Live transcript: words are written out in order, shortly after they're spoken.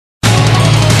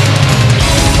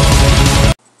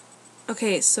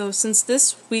Okay, so since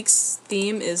this week's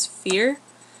theme is fear,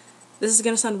 this is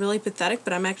going to sound really pathetic,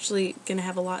 but I'm actually going to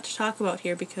have a lot to talk about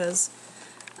here because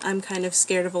I'm kind of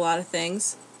scared of a lot of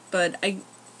things. But I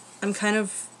kind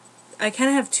of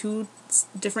have two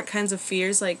different kinds of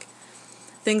fears, like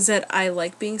things that I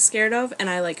like being scared of and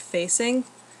I like facing,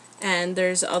 and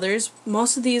there's others.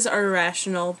 Most of these are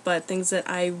irrational, but things that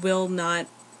I will not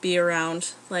be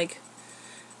around, like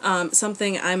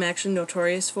something I'm actually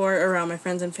notorious for around my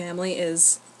friends and family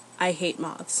is I hate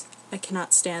moths. I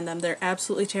cannot stand them. They're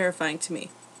absolutely terrifying to me.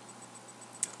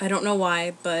 I don't know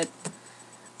why, but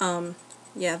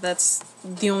yeah, that's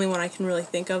the only one I can really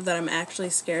think of that I'm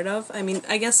actually scared of. I mean,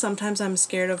 I guess sometimes I'm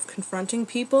scared of confronting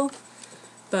people,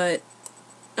 but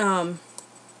I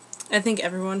think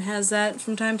everyone has that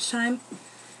from time to time.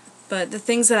 But the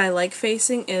things that I like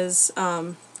facing is,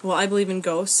 well, I believe in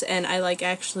ghosts, and I like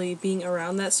actually being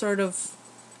around that sort of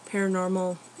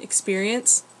paranormal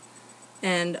experience.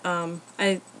 And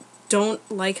I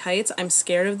don't like heights. I'm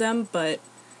scared of them, but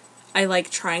I like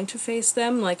trying to face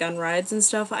them, like on rides and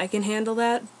stuff. I can handle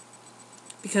that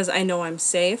because I know I'm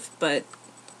safe, but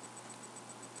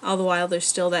all the while there's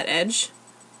still that edge.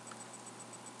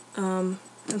 I'm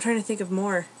trying to think of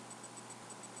more.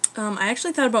 I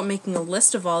actually thought about making a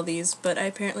list of all these, but I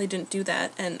apparently didn't do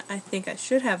that, and I think I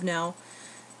should have now.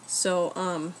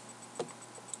 So,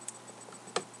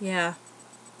 yeah.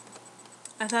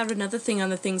 I thought of another thing on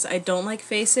the things I don't like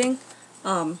facing.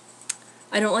 I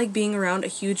don't like being around a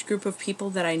huge group of people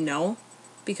that I know,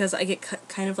 because I get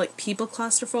kind of like people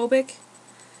claustrophobic.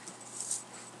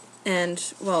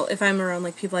 And, well, if I'm around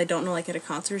like people I don't know, like at a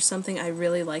concert or something, I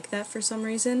really like that for some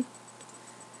reason.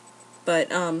 But,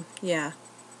 yeah.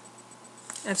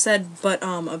 I've said but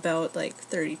about like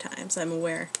 30 times, I'm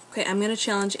aware. Okay, I'm gonna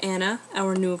challenge Anna,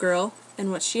 our new girl,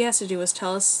 and what she has to do is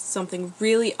tell us something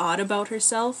really odd about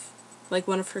herself, like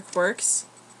one of her quirks.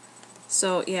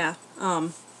 So yeah, I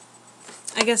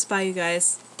guess bye you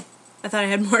guys. I thought I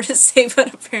had more to say,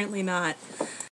 but apparently not.